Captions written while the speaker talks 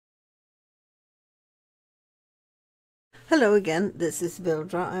Hello again, this is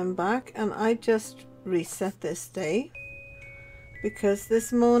Vildra. I'm back and I just reset this day because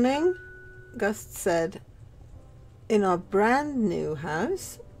this morning Gust said in our brand new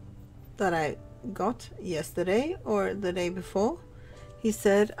house that I got yesterday or the day before, he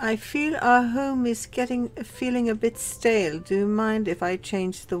said, I feel our home is feeling a bit stale. Do you mind if I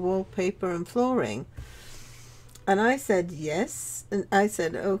change the wallpaper and flooring? And I said yes, and I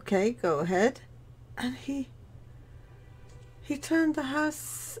said okay, go ahead. And he turned the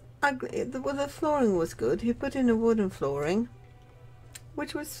house ugly. The flooring was good. He put in a wooden flooring,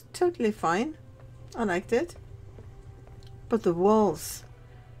 which was totally fine. I liked it. But the walls,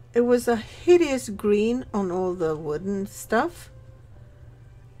 it was a hideous green on all the wooden stuff,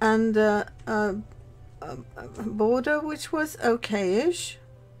 and a border which was okay-ish.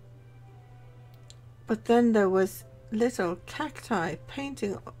 But then there was little cacti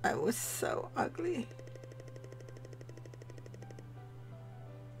painting. It was so ugly.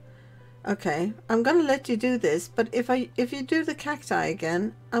 Okay, I'm gonna let you do this, but if you do the cacti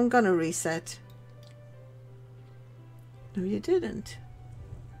again, I'm gonna reset. No, you didn't.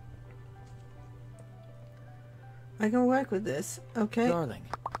 I can work with this, okay? Darling.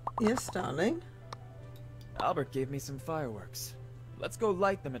 Yes, darling. Albert gave me some fireworks. Let's go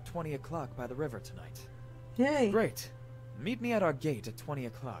light them at 20 o'clock by the river tonight. Yay. Great. Meet me at our gate at 20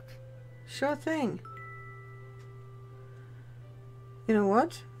 o'clock. Sure thing. You know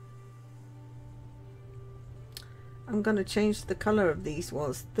what? I'm gonna change the color of these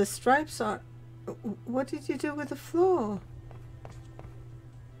walls. The stripes are... What did you do with the floor?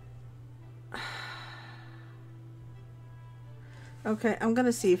 Okay, I'm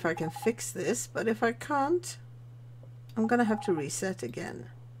gonna see if I can fix this, but if I can't, I'm gonna have to reset again.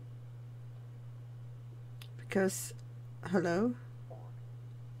 Because, hello?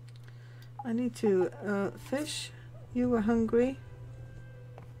 I need to, fish, you were hungry.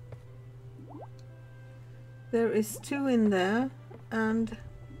 There is 2 in there and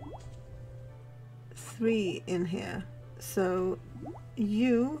 3 in here. So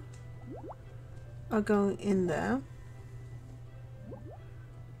you are going in there.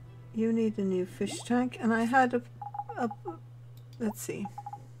 You need a new fish tank, and I had a let's see.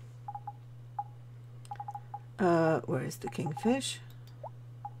 Where is the kingfish?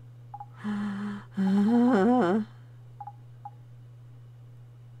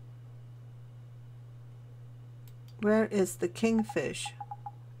 Where is the kingfish?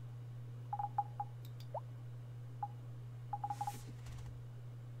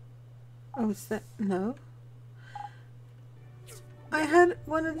 Oh, is that... No. I had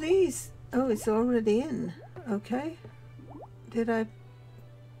one of these. Oh, it's already in. Okay. Did I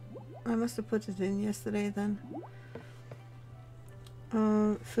must have put it in yesterday then.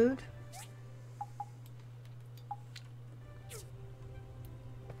 Food.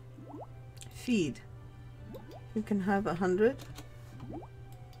 Feed. You can have 100.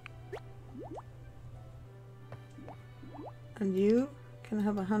 And you can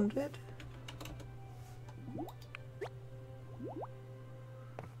have 100.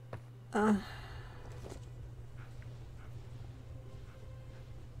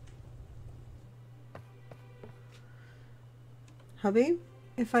 Hubby,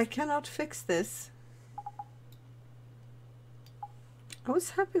 if I cannot fix this, I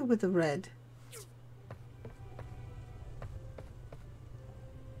was happy with the red.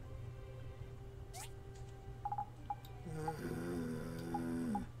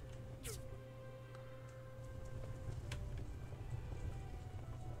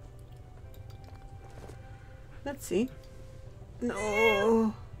 Let's see.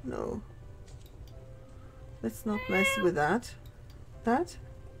 No, no. Let's not mess with that. That?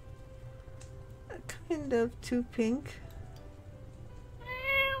 Kind of too pink.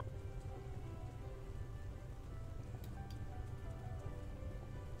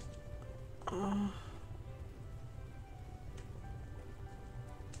 Oh.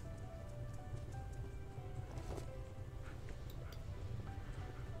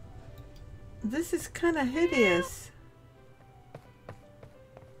 This is kind of hideous.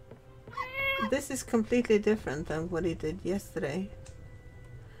 This is completely different than what he did yesterday.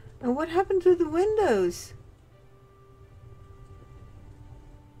 And what happened to the windows?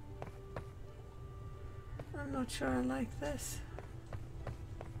 I'm not sure I like this.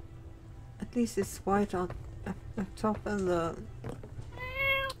 At least it's white on the top, and the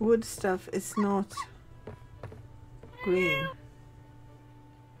wood stuff is not green.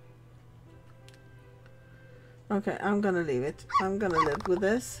 Okay, I'm gonna leave it. I'm gonna live with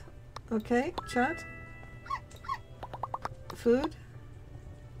this. Okay, chat. Food.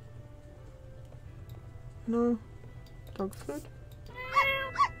 No. dog food.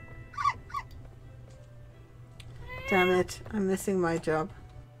 Damn it, I'm missing my job.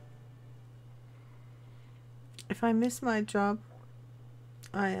 If I miss my job,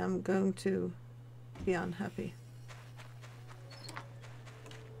 I am going to be unhappy.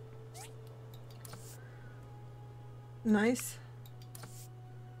 Nice.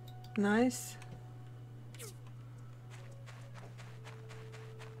 Nice.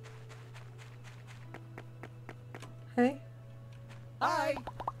 Hey. Hi.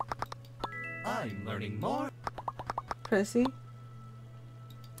 I'm learning more. Pressy.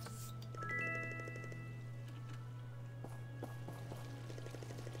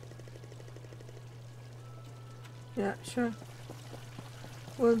 Yeah, sure.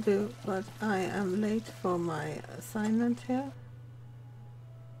 Will do, but I am late for my assignment here.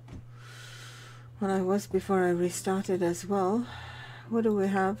 Well, I was before I restarted as well. What do we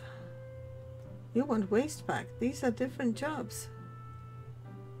have? You want waste pack. These are different jobs.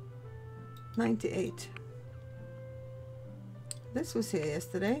 98. This was here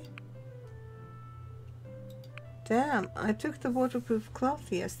yesterday. Damn, I took the waterproof cloth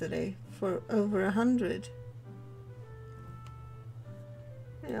yesterday for over 100.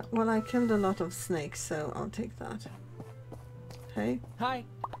 Yeah, well, I killed a lot of snakes, so I'll take that. Hey? Hi.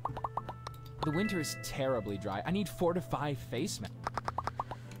 The winter is terribly dry. I need 4 to 5 face masks.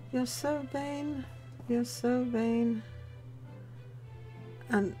 You're so vain. You're so vain.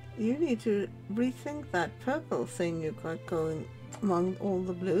 And you need to rethink that purple thing you got going among all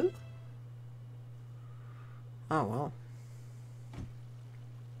the blue. Oh well.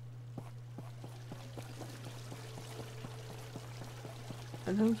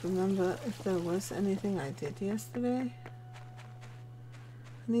 I don't remember if there was anything I did yesterday.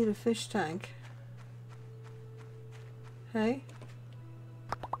 I need a fish tank. Hey?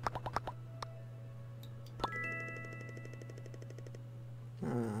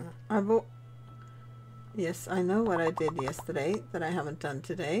 I bought... Yes, I know what I did yesterday that I haven't done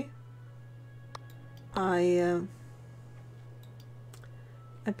today. I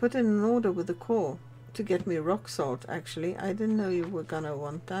put in an order with the core to get me rock salt, actually. I didn't know you were gonna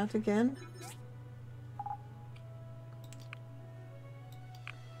want that again.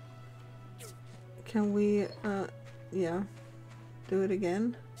 Can we, yeah, do it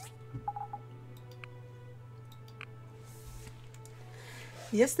again?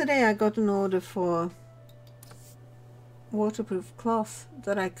 Yesterday I got an order for waterproof cloth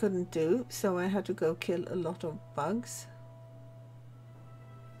that I couldn't do, so I had to go kill a lot of bugs.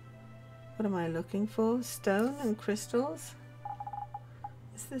 What am I looking for? Stone and crystals?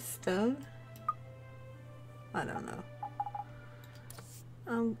 Is this stone? I don't know.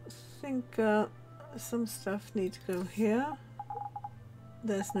 I think some stuff needs to go here.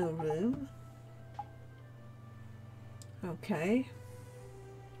 There's no room. Okay.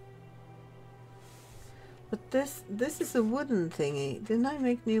 But this is a wooden thingy. Didn't I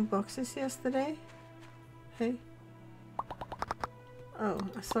make new boxes yesterday? Hey. Oh,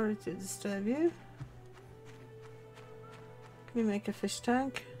 sorry to disturb you. Can you make a fish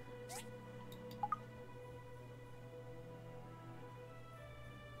tank?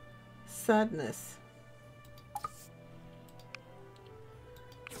 Sadness.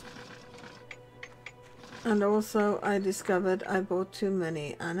 And also I discovered I bought too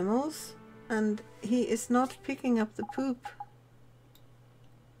many animals. And he is not picking up the poop.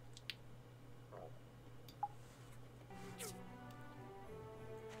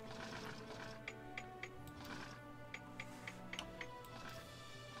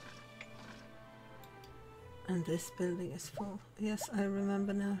 And this building is full. Yes, I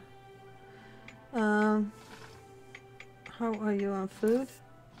remember now. How are you on food?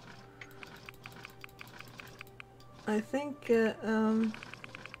 I think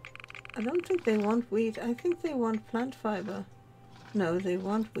I don't think they want wheat. I think they want plant fiber. No, they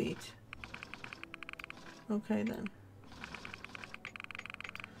want wheat. Okay then.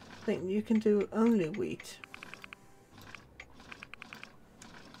 I think you can do only wheat.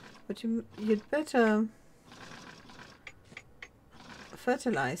 But you'd better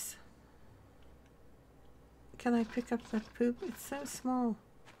fertilize. Can I pick up that poop? It's so small.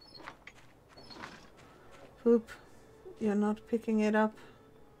 Poop, you're not picking it up.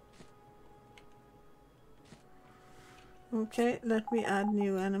 Okay, let me add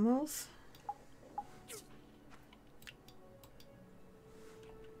new animals.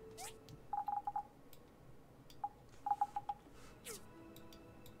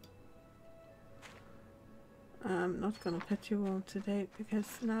 I'm not gonna pet you all today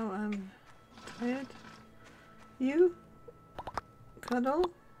because now I'm tired. You? Cuddle?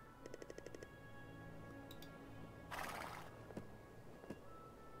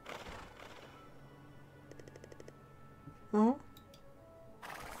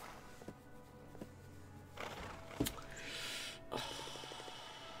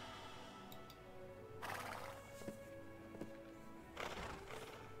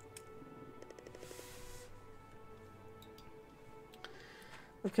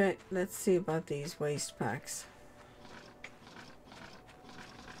 Okay, let's see about these waste packs.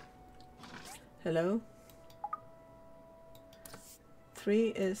 Hello? 3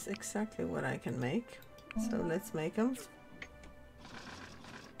 is exactly what I can make. So let's make them.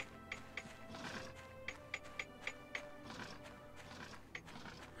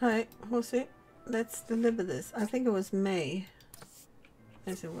 Hi, Jose. Let's deliver this. I think it was May.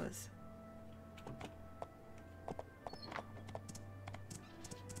 Yes, it was.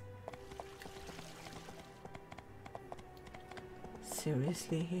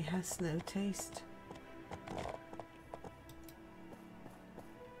 Seriously, he has no taste.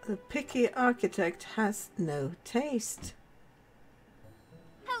 The picky architect has no taste.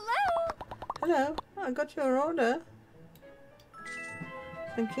 Hello? Hello, I got your order.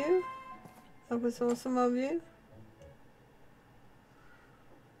 Thank you. That was awesome of you.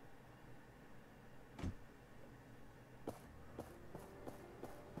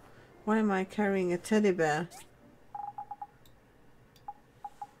 Why am I carrying a teddy bear?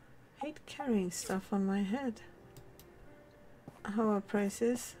 I hate carrying stuff on my head. How are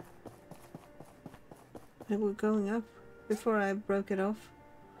prices? They were going up before I broke it off.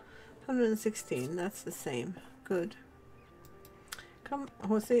 116, that's the same. Good. Come,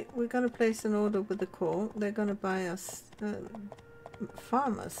 Jose, we're gonna place an order with the call. They're gonna buy us,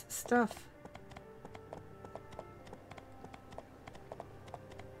 farm us stuff.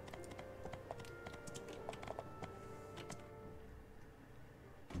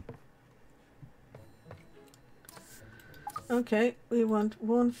 Okay, we want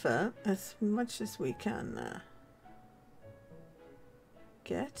worn fur as much as we can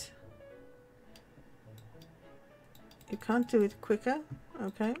get. You can't do it quicker,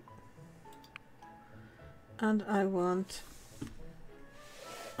 okay. And I want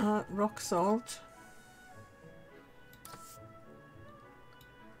rock salt.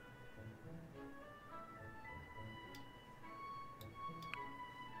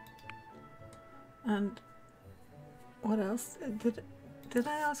 And what else? Did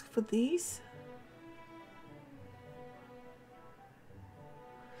I ask for these?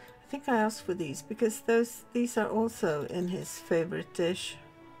 I think I asked for these because these are also in his favorite dish.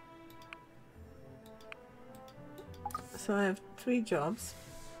 So I have 3 jobs.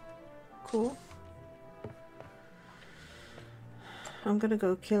 Cool. I'm gonna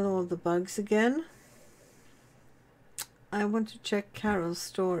go kill all the bugs again. I want to check Carol's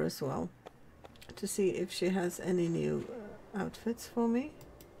store as well to see if she has any new outfits for me.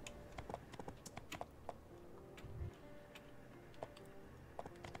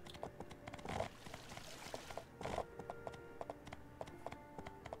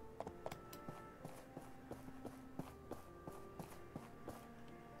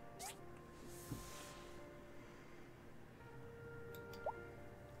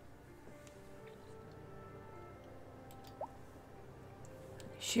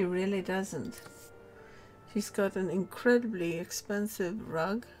 She really doesn't. She's got an incredibly expensive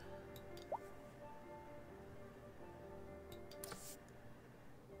rug.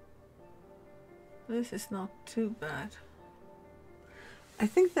 This is not too bad. I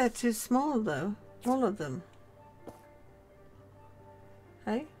think they're too small though, all of them.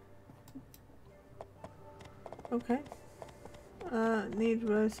 Hey? Okay. Need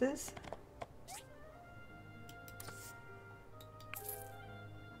roses.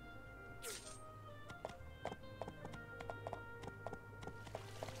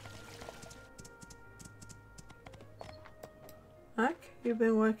 Mac, you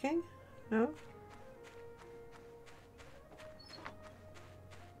been working? No?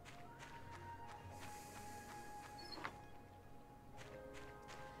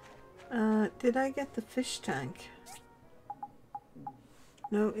 Did I get the fish tank?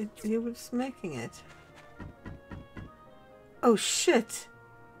 No, he was making it. Oh shit!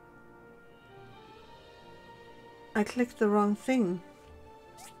 I clicked the wrong thing.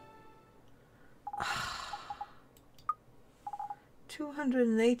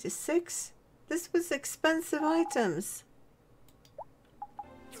 286? This was expensive items.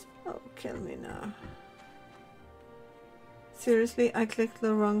 Oh, kill me now. Seriously, I clicked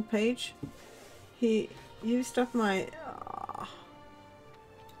the wrong page. He used up my...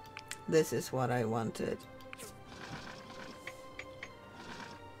 This is what I wanted.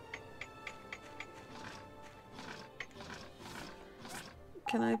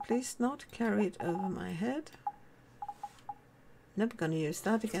 Can I please not carry it over my head? Never gonna use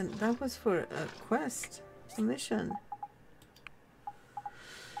that again. That was for a quest, a mission.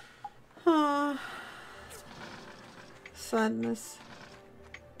 Ah, sadness.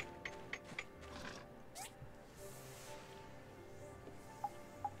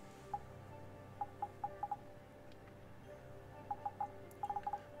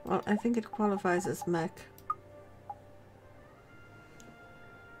 Well, I think it qualifies as mech.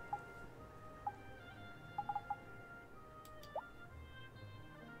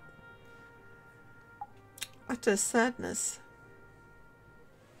 Utter sadness.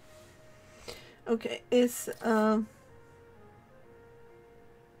 Okay, is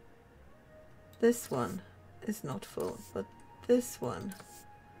this one is not full, but this one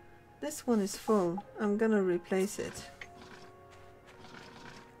is full. I'm gonna replace it.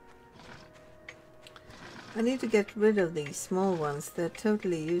 I need to get rid of these small ones. They're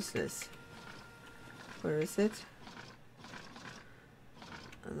totally useless. Where is it?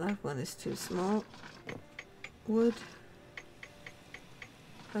 And that one is too small. Wood.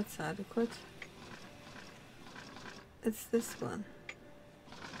 That's adequate. It's this one.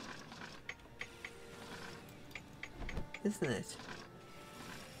 Isn't it?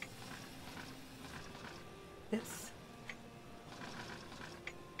 Yes.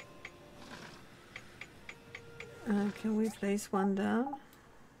 Can we place one down?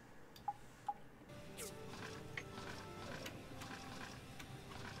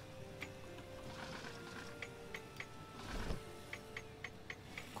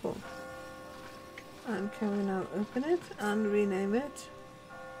 Cool. And can we now open it and rename it?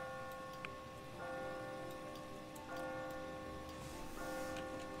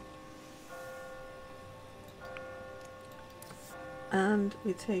 And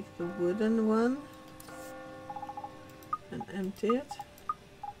we take the wooden one and empty it.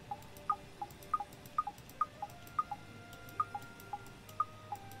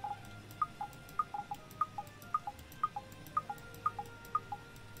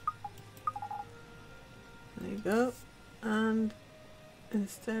 There you go. And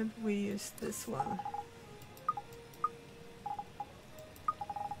instead we use this one.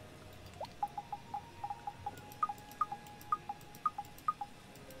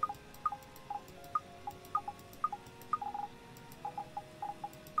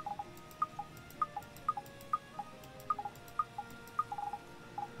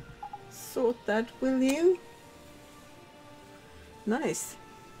 Sort that, will you? Nice.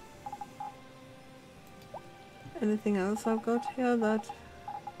 Anything else I've got here that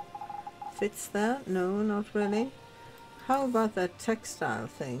fits there? No, not really. How about that textile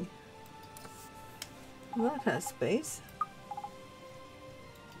thing? That has space.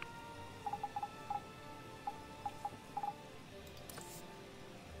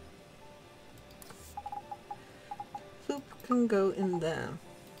 Soup can go in there.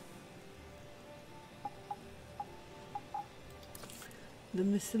 The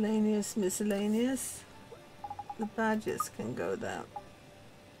miscellaneous, the badges can go there.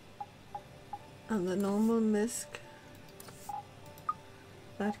 And the normal misc,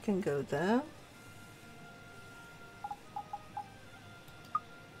 that can go there.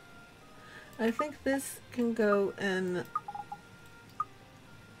 I think this can go in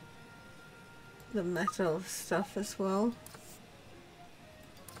the metal stuff as well,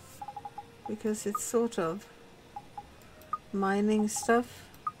 because it's sort of mining stuff,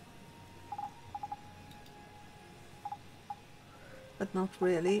 but not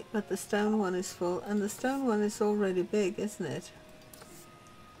really. But the stone one is full, and the stone one is already big, isn't it?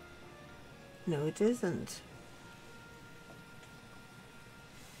 No, it isn't.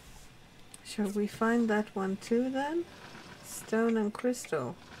 Shall we find that one too then? Stone and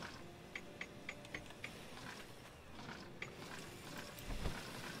crystal.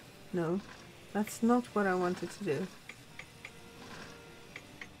 No, that's not what I wanted to do.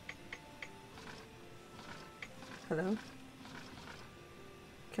 Hello?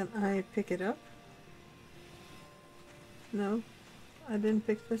 Can I pick it up? No, I didn't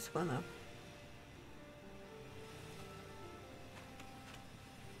pick this one up.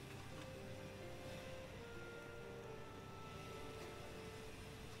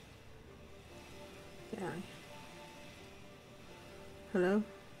 Yeah. Hello?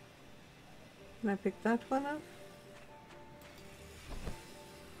 Can I pick that one up?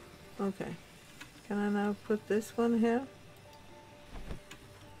 Okay. Can I now put this one here?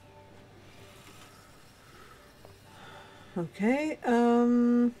 Okay,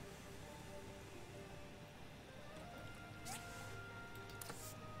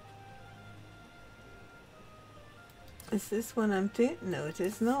 is this one empty? No, it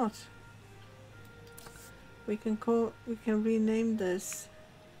is not. We can rename this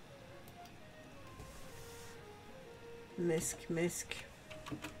Misc.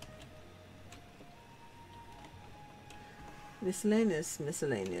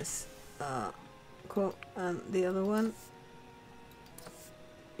 Miscellaneous. Cool. And the other one,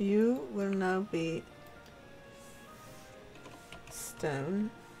 you will now be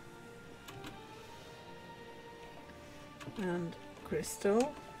stone. and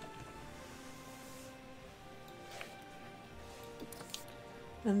crystal.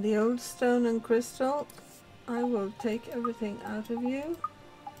 And the old stone and crystal, I will take everything out of you.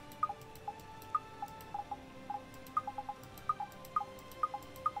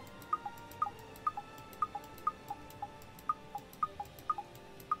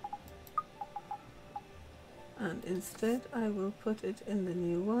 And instead I will put it in the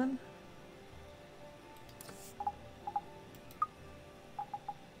new one.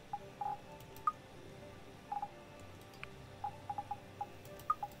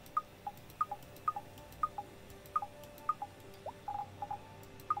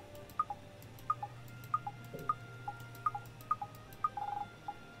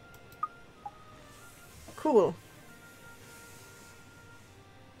 Cool.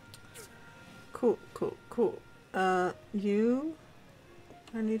 Cool. You,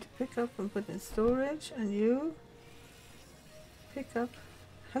 I need to pick up and put in storage, and you pick up,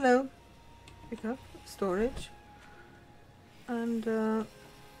 hello, pick up storage, and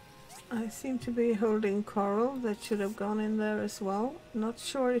I seem to be holding coral that should have gone in there as well. Not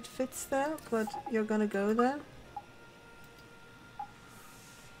sure it fits there, but you're gonna go there.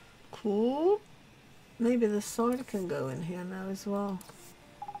 Cool. Maybe the soil can go in here now as well.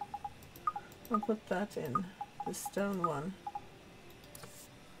 I'll put that in the stone one.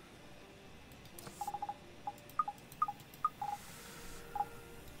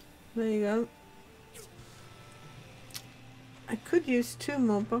 There you go. I could use 2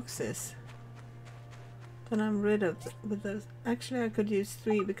 more boxes. Then I'm rid of with those. Actually, I could use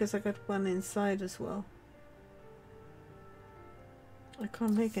 3 because I got 1 inside as well. I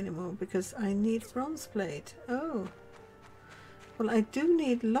can't make any more because I need bronze plate. Oh. Well, I do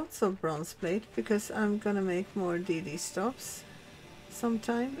need lots of bronze plate because I'm gonna make more DD stops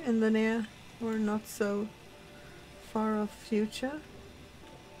sometime in the near or not so far off future.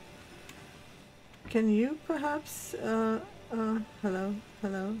 Can you perhaps, hello?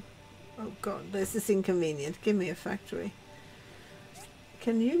 Oh god, this is inconvenient. Give me a factory.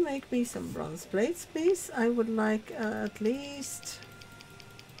 Can you make me some bronze plates, please? I would like at least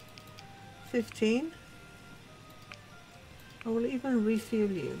 15. I will even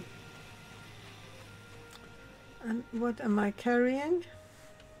refuel you. And what am I carrying?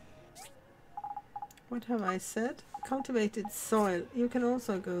 What have I said? Cultivated soil. You can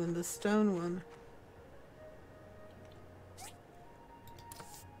also go in the stone one.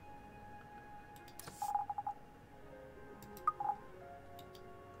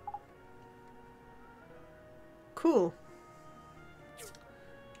 Cool.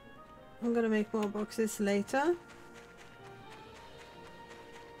 I'm gonna make more boxes later.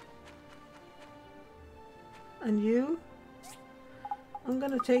 And you, I'm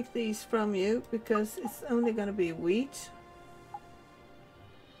gonna take these from you because it's only gonna be wheat.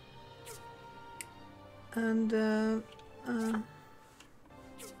 And can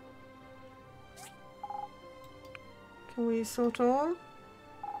we sort all?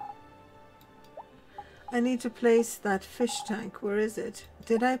 I need to place that fish tank. Where is it?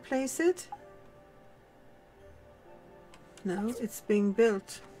 Did I place it? No, it's being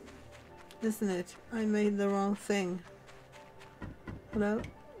built. Isn't it? I made the wrong thing. Hello?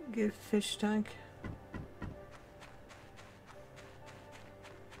 Give fish tank.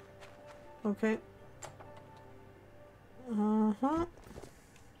 Okay.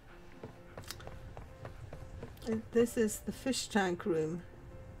 This is the fish tank room.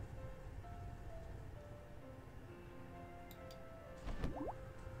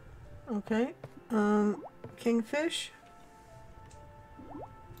 Okay. Kingfish.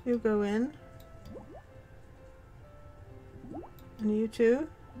 You go in. And you too.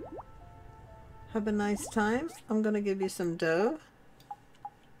 Have a nice time. I'm gonna give you some dough.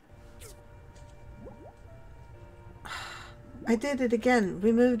 I did it again.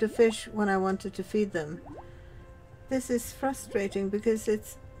 Removed a fish when I wanted to feed them. This is frustrating because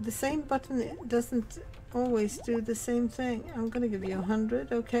it's the same button. It doesn't always do the same thing. I'm gonna give you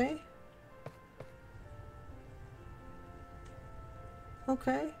 100, okay?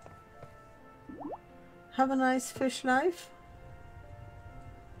 Okay. Have a nice fish life.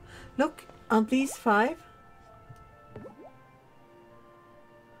 Look, are these 5?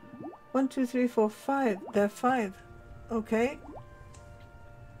 1, 2, 3, 4, 5. They're 5. Okay.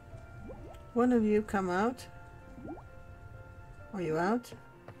 One of you come out. Are you out?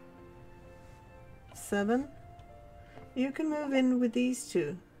 7. You can move in with these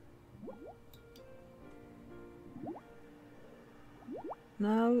 2.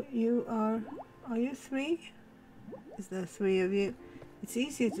 Now you are you 3? Is there 3 of you? It's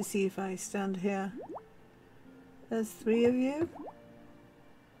easier to see if I stand here. There's 3 of you.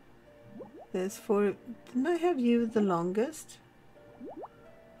 There's 4. Didn't I have you the longest?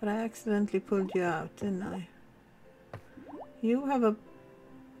 But I accidentally pulled you out, didn't I? You have a...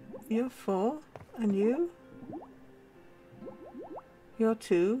 You're 4. And you? You're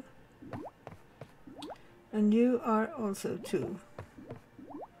 2. And you are also 2.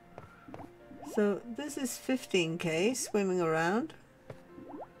 So this is 15k swimming around.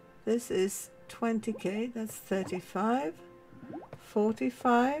 This is 20k, that's 35,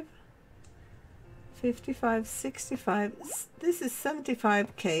 45, 55, 65. This is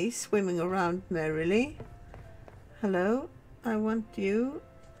 75k swimming around merrily. Hello, I want you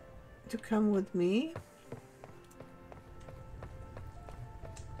to come with me.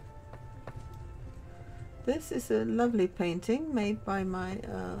 This is a lovely painting made by my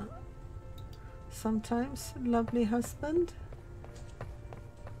sometimes lovely husband.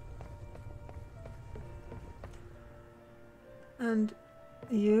 And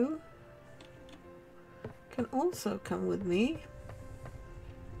you can also come with me.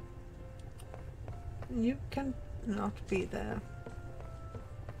 You can not be there.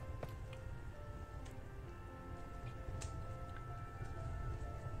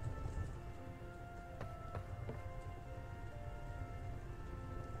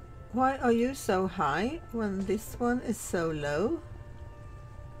 Why are you so high when this one is so low?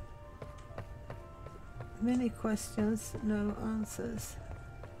 Many questions, no answers.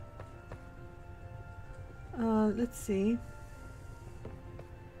 Let's see.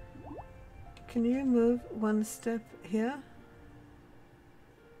 Can you move one step here?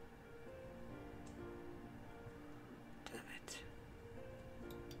 Damn it.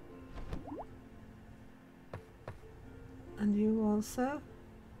 And you also?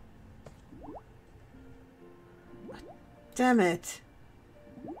 Damn it.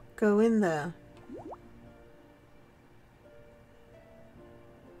 Go in there.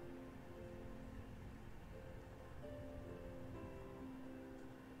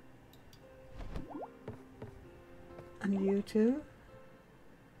 And you too.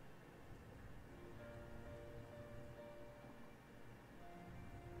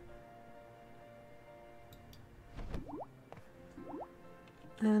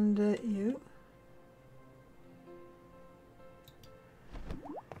 And you.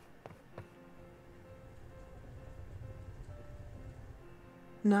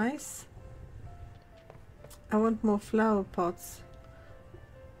 Nice. I want more flower pots.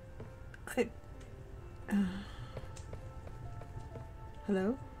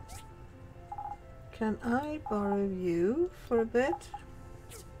 Hello? Can I borrow you for a bit?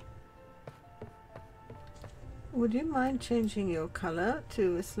 Would you mind changing your color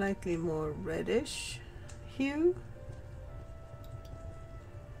to a slightly more reddish hue?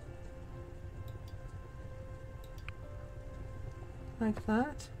 Like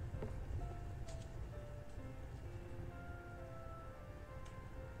that.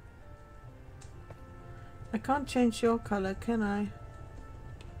 I can't change your color, can I?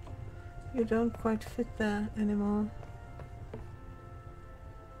 You don't quite fit there anymore.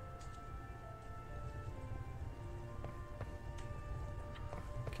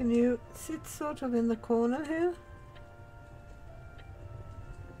 Can you sit sort of in the corner here?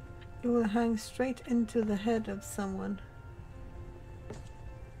 You will hang straight into the head of someone.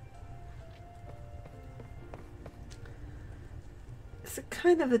 It's a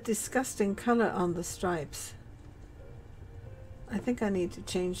kind of a disgusting color on the stripes. I think I need to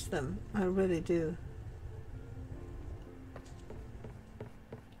change them. I really do.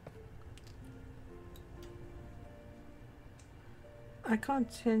 I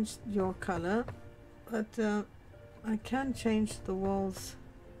can't change your color, but I can change the walls.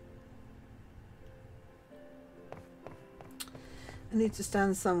 I need to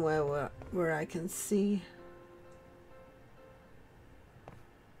stand somewhere where I can see.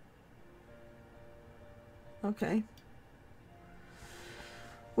 Okay.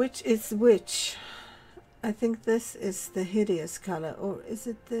 Which is which? I think this is the hideous color, or is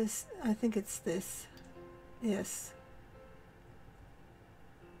it this? I think it's this. Yes.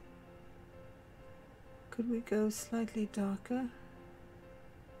 Could we go slightly darker?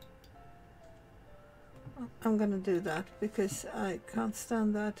 I'm gonna do that because I can't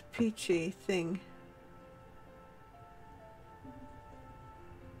stand that peachy thing.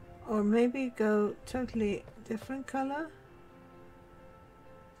 Or maybe go totally different color.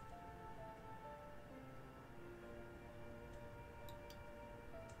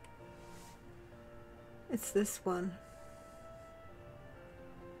 It's this one.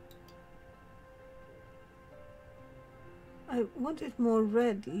 I want it more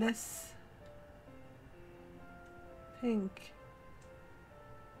red, less. pink.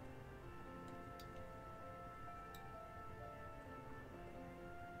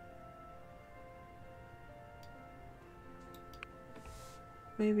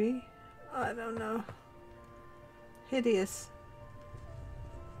 Maybe. I don't know. Hideous.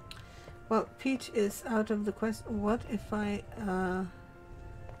 Well, peach is out of the question. What if I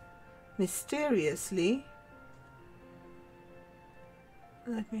mysteriously...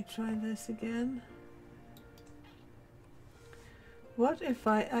 Let me try this again. What if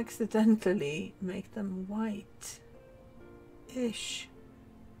I accidentally make them white-ish?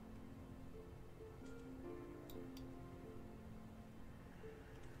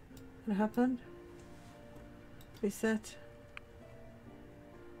 What happened? Reset.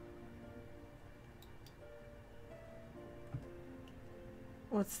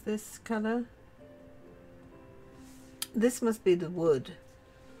 What's this color? This must be the wood.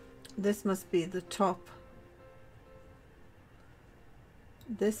 This must be the top.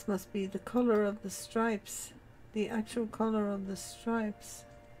 This must be the color of the stripes. The actual color of the stripes.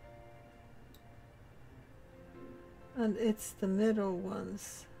 And it's the middle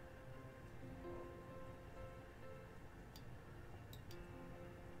ones.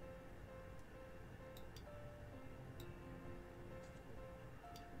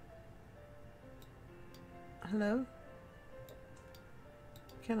 Hello?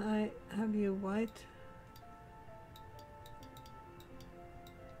 Can I have you white?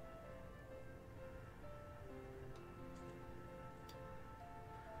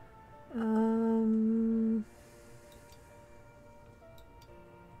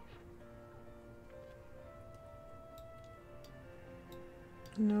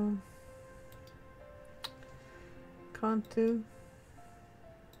 No. Can't do.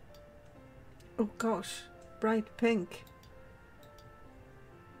 Oh gosh, bright pink.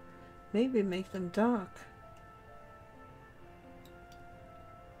 Maybe make them dark.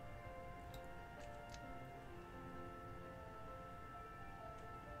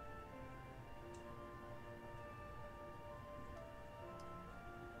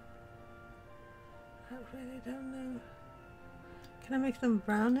 I really don't know. Can I make them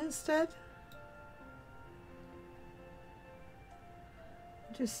brown instead?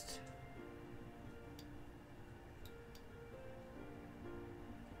 Just...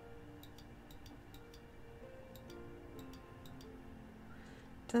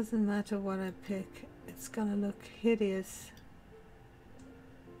 Doesn't matter what I pick, it's gonna look hideous.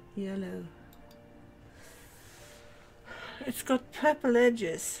 Yellow. It's got purple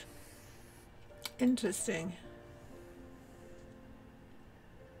edges. Interesting.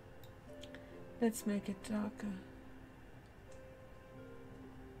 Let's make it darker.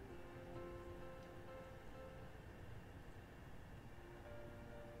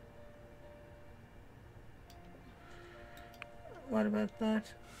 What about that?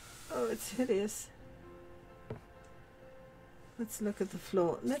 Oh, it's hideous. Let's look at the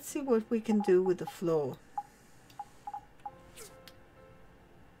floor. Let's see what we can do with the floor.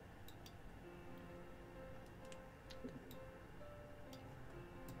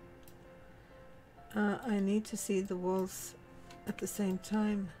 I need to see the walls at the same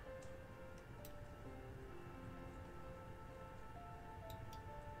time.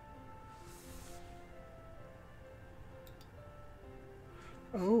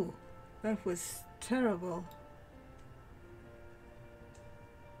 Oh, that was terrible.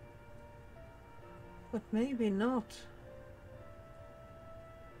 But maybe not.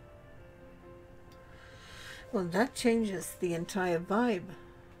 Well, that changes the entire vibe.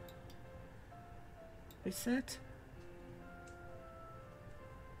 Reset.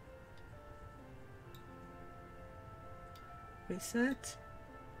 Reset.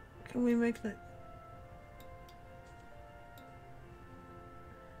 Can we make that?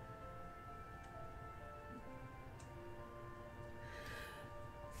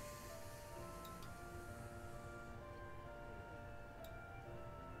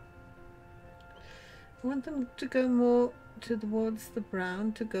 I want them to go more towards the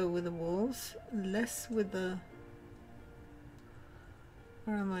brown to go with the walls, less with the...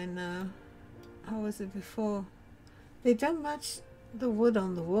 Where am I now? How was it before? They don't match the wood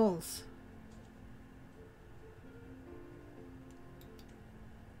on the walls.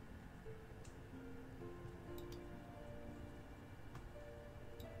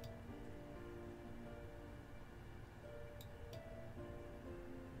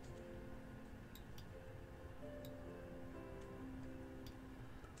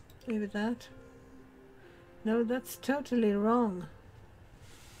 Maybe that. No, that's totally wrong.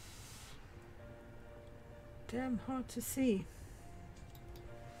 Damn hard to see.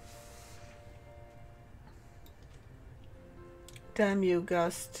 damn you,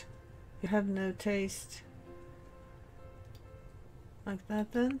 Gust. You have no taste. Like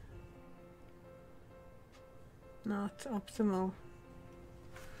that then? Not optimal.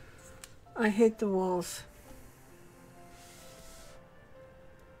 I hate the walls.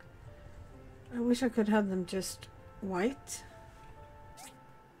 I wish I could have them just white.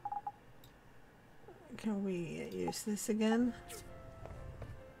 Can we use this again?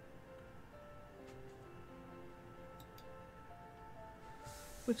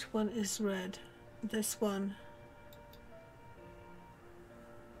 Which one is red? This one.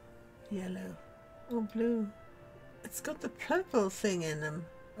 Yellow. Or blue. It's got the purple thing in them.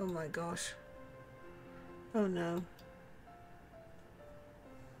 Oh my gosh. Oh no.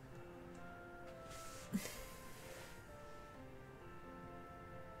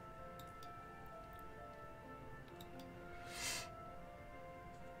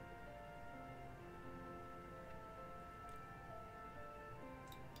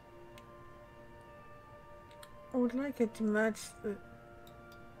 I would like it to match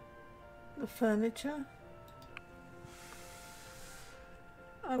the furniture.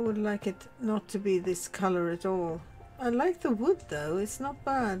 I would like it not to be this color at all. I like the wood though, it's not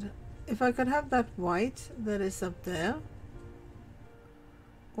bad. If I could have that white that is up there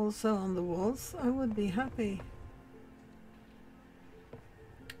also on the walls, I would be happy.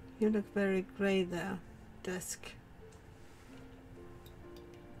 You look very grey there, desk.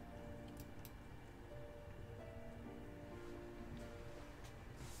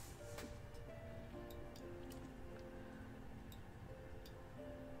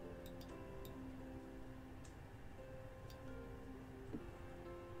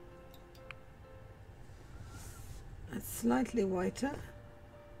 Slightly whiter.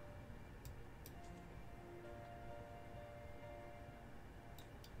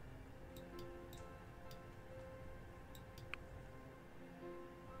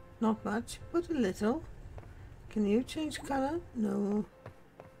 Not much, but a little. Can you change color? No.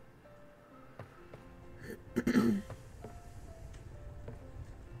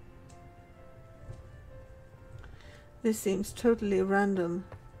 This seems totally random.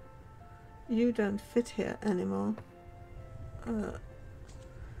 You don't fit here anymore.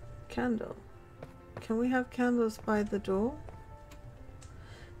 Candle. Can we have candles by the door?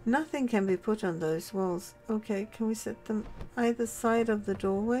 Nothing can be put on those walls. Okay, can we set them either side of the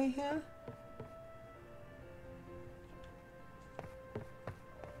doorway here?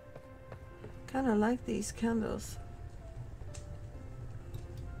 Kinda like these candles.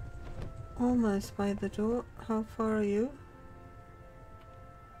 Almost by the door. How far are you?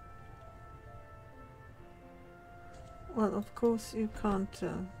 Well, of course you can't,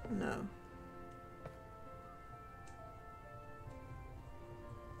 no.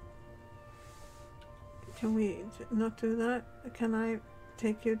 Can we not do that? Can I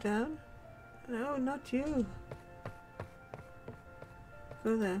take you down? No, not you.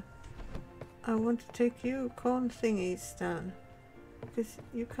 Go there. I want to take you corn thingies down. Because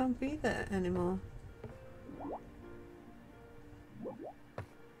you can't be there anymore.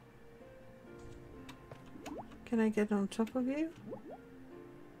 Can I get on top of you?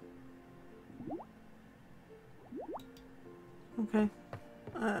 Okay.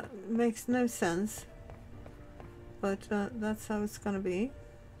 Makes no sense. But that's how it's gonna be.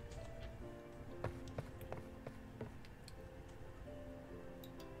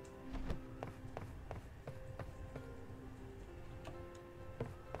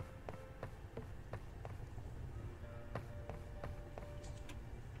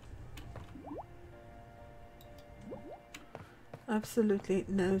 Absolutely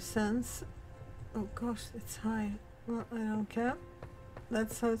no sense. Oh gosh, it's high. Well, I don't care.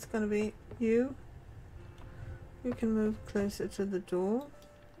 That's how it's gonna be. You can move closer to the door.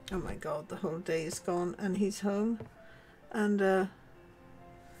 Oh my god, the whole day is gone and he's home. And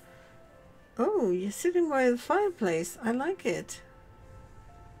oh, you're sitting by the fireplace. I like it.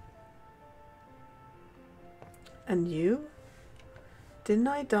 And you? Didn't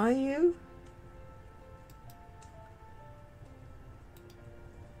I dye you?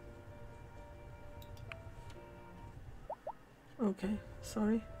 Okay,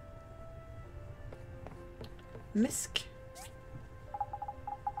 sorry. Misk.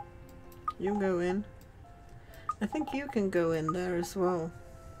 You go in. I think you can go in there as well.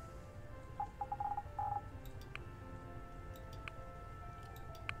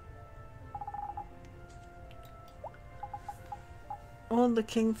 All the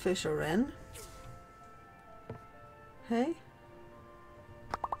kingfish are in. Hey?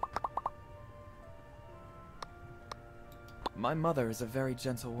 My mother is a very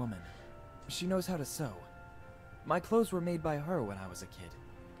gentle woman. She knows how to sew. My clothes were made by her when I was a kid.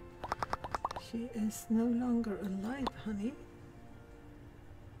 She is no longer alive, honey.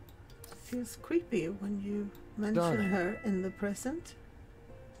 Feels creepy when you mention Darling. her in the present.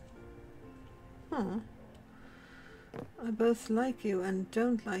 Huh. I both like you and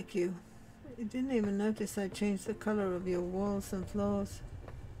don't like you. You didn't even notice I changed the color of your walls and floors.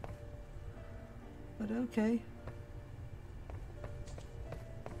 But okay.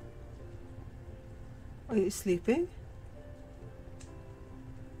 Are you sleeping?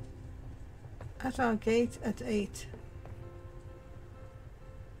 At our gate at 8.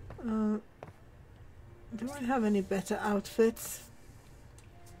 Do I have any better outfits?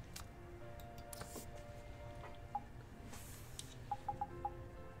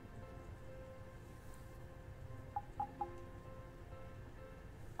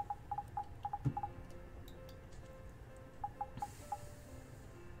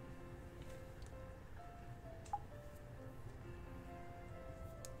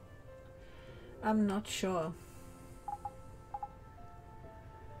 I'm not sure.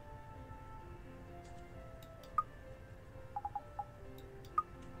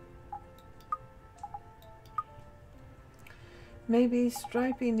 Maybe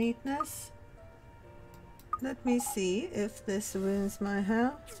stripy neatness? Let me see if this ruins my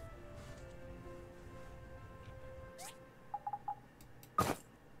hair.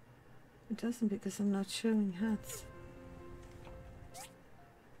 It doesn't because I'm not showing hats.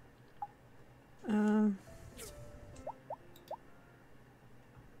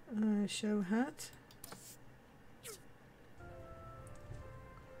 Show hat.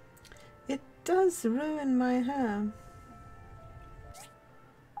 It does ruin my hair.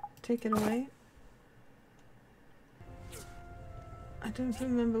 Take it away. I don't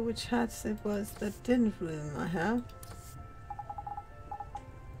remember which hats it was that didn't ruin my hair.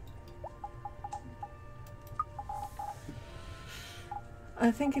 I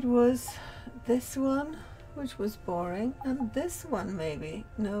think it was this one, which was boring, and this one maybe.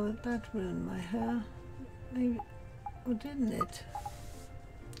 No, that ruined my hair. Maybe, or didn't it?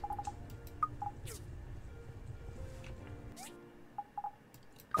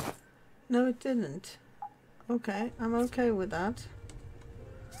 No, it didn't. Okay, I'm okay with that.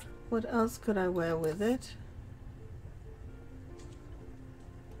 What else could I wear with it?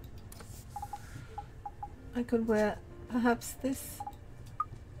 I could wear perhaps this.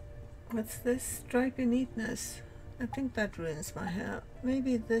 What's this? Stripy neatness. I think that ruins my hair.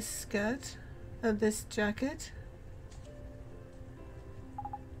 Maybe this skirt, or this jacket.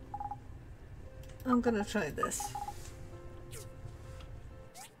 I'm gonna try this.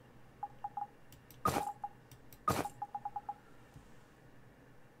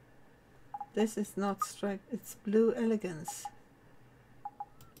 This is not striped, it's blue elegance.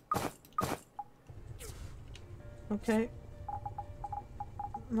 Okay.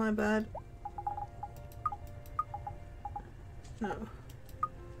 My bad. No.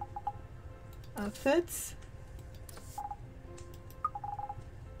 Outfits.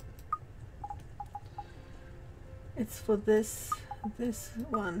 It's for this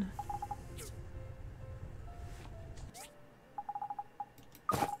one.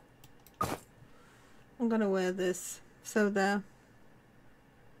 I'm gonna wear this. So there.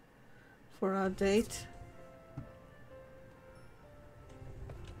 For our date.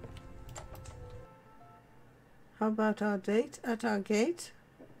 How about our date at our gate?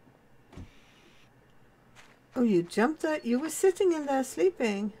 Oh, you jumped out? You were sitting in there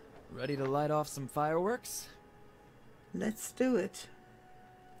sleeping. Ready to light off some fireworks? Let's do it.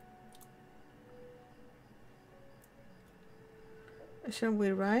 Shall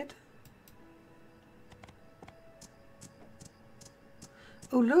we ride?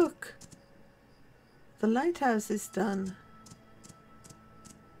 Oh, look! The lighthouse is done.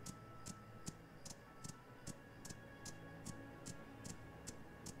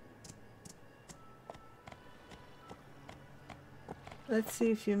 Let's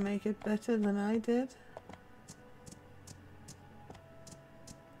see if you make it better than I did.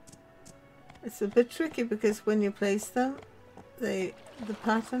 It's a bit tricky because when you place them, the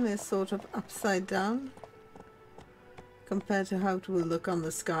pattern is sort of upside down compared to how it will look on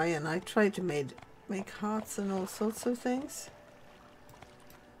the sky, and I tried to make hearts and all sorts of things.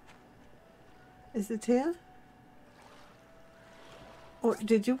 Is it here? Or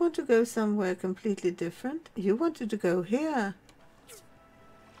did you want to go somewhere completely different? You wanted to go here.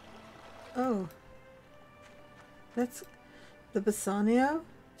 Oh, that's the Bassanio.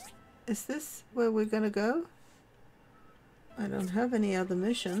 Is this where we're gonna go? I don't have any other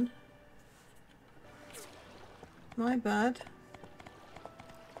mission. My bad.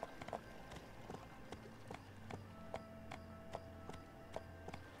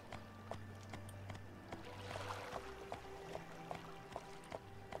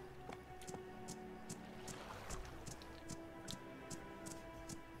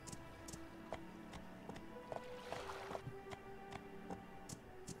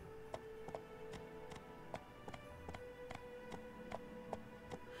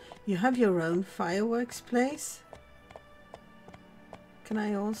 You have your own fireworks place? Can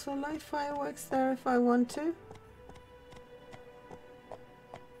I also light fireworks there if I want to?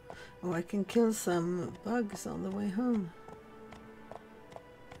 Oh, I can kill some bugs on the way home.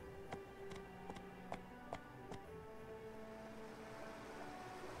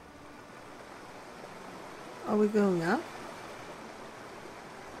 Are we going up?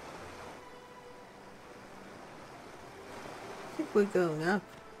 I think we're going up.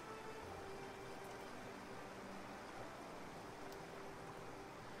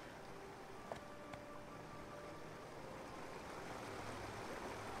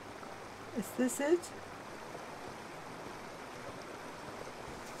 Is this it?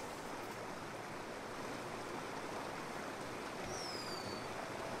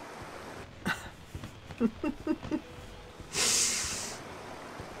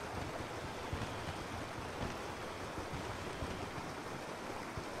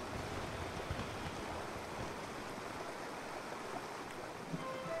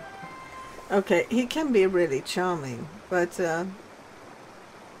 Okay, he can be really charming, but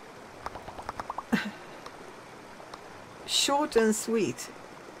short and sweet.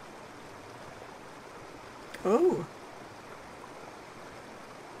 Oh.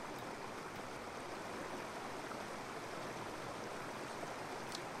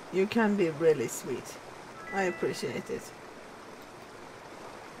 You can be really sweet. I appreciate it.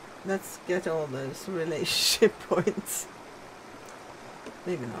 Let's get all those relationship points.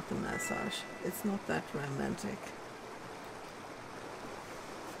 Maybe not the massage. It's not that romantic.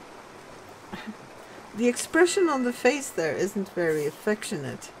 The expression on the face there isn't very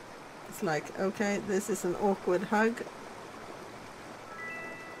affectionate. It's like, okay, this is an awkward hug.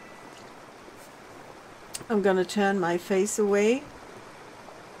 I'm gonna turn my face away.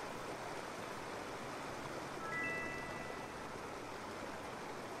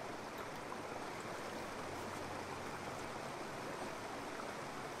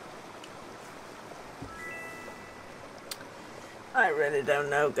 I really don't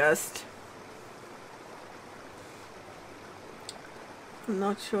know, Gust. I'm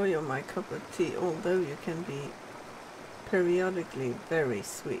not sure you're my cup of tea, although you can be periodically very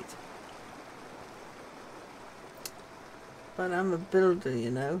sweet. But I'm a builder, you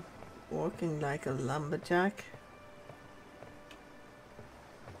know, walking like a lumberjack.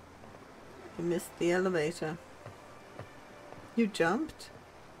 You missed the elevator. You jumped?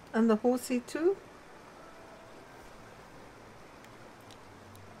 And the horsey too?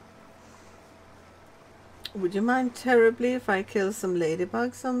 Would you mind terribly if I kill some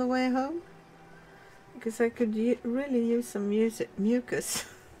ladybugs on the way home? Because I could really use some mucus.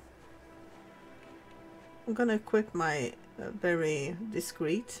 I'm gonna equip my very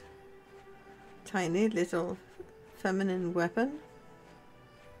discreet, tiny little feminine weapon.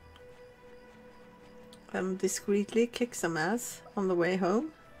 Discreetly kick some ass on the way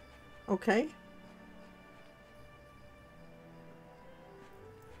home. Okay?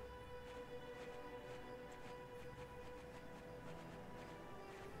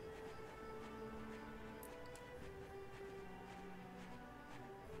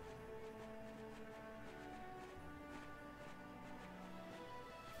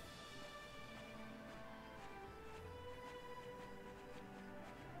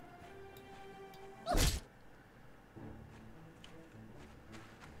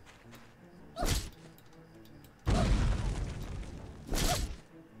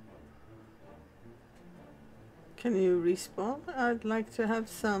 Can you respawn? I'd like to have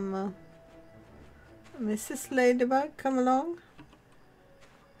some Mrs. Ladybug come along.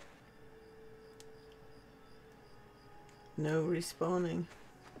 No respawning.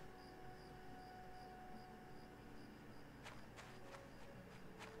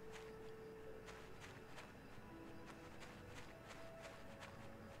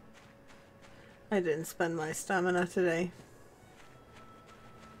 I didn't spend my stamina today.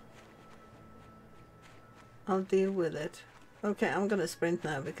 I'll deal with it. Okay, I'm gonna sprint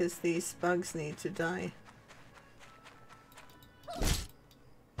now because these bugs need to die.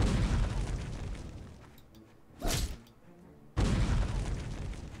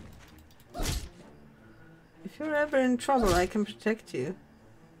 If you're ever in trouble, I can protect you.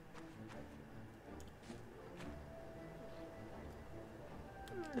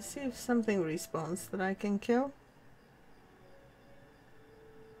 Let's see if something respawns that I can kill.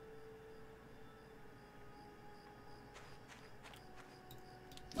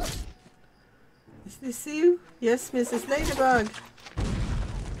 Is this you? Yes, Mrs. Ladybug.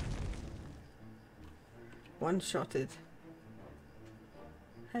 One-shotted.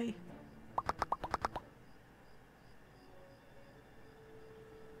 Hey.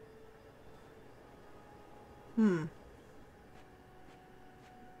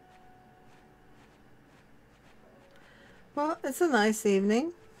 Well, it's a nice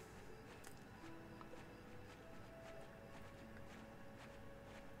evening.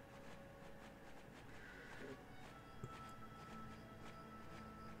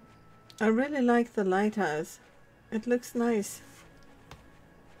 I really like the lighthouse. It looks nice.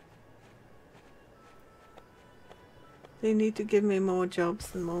 They need to give me more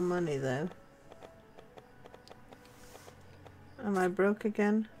jobs and more money though. Am I broke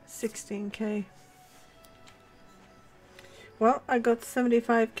again? 16k. Well, I got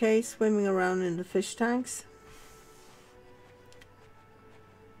 75k swimming around in the fish tanks.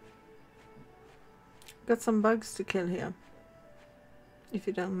 Got some bugs to kill here, if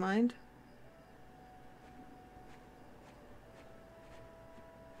you don't mind.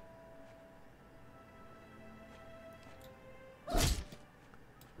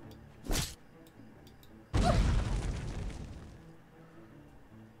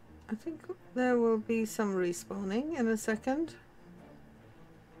 I think there will be some respawning in a second.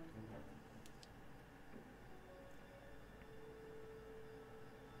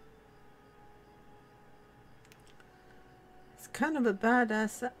 It's kind of a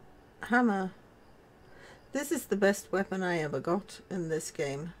badass hammer. This is the best weapon I ever got in this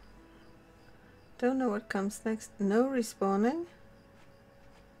game. Don't know what comes next. No respawning.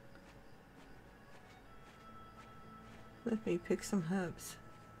 Let me pick some herbs.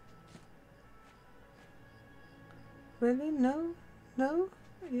 Really? No? No?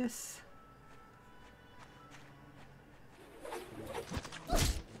 Yes.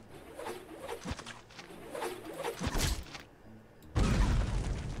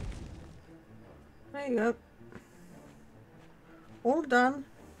 There you go. All done.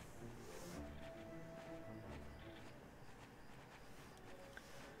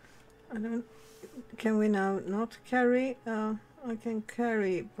 I don't... Can we now not carry? I can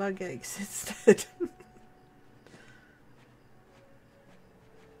carry bug eggs instead.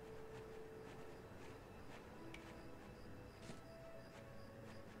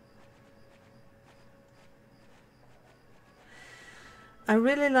 I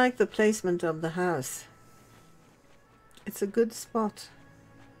really like the placement of the house. It's a good spot.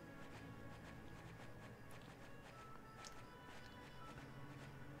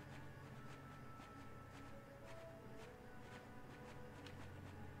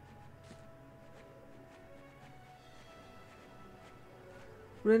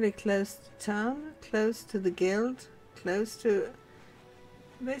 Really close to town, close to the guild, close to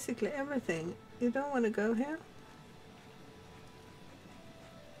basically everything. You don't want to go here?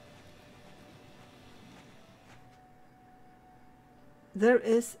 There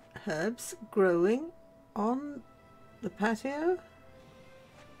is herbs growing on the patio.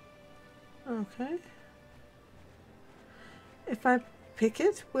 Okay. If I pick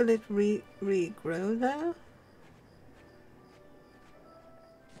it, will it regrow there?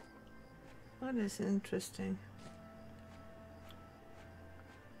 That is interesting.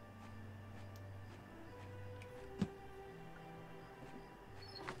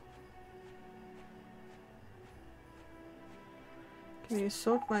 Can you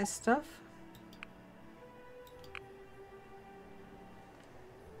sort my stuff?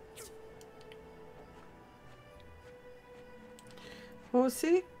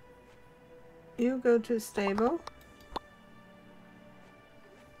 Horsey, you go to stable.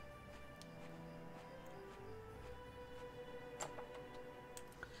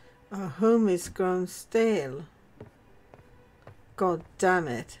 Our home is grown stale. God damn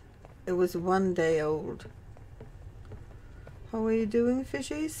it. It was 1 day old. How are you doing,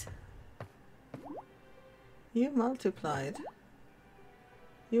 fishies? You multiplied.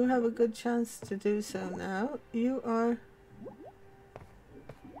 You have a good chance to do so now. You are...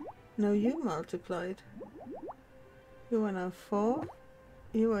 No, you multiplied. You are now 4.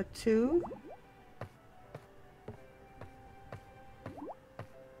 You are 2.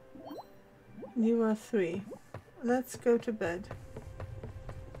 You are 3. Let's go to bed.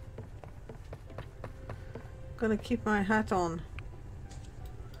 Gonna keep my hat on.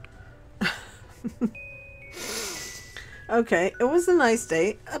 Okay, it was a nice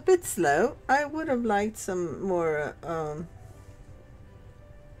day. A bit slow. I would have liked some more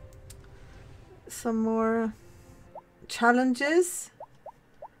challenges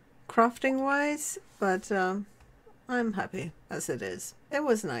crafting wise, but I'm happy as it is. It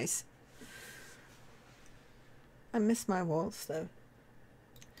was nice. I miss my walls though.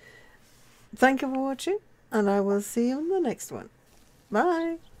 Thank you for watching, and I will see you in the next one.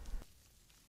 Bye!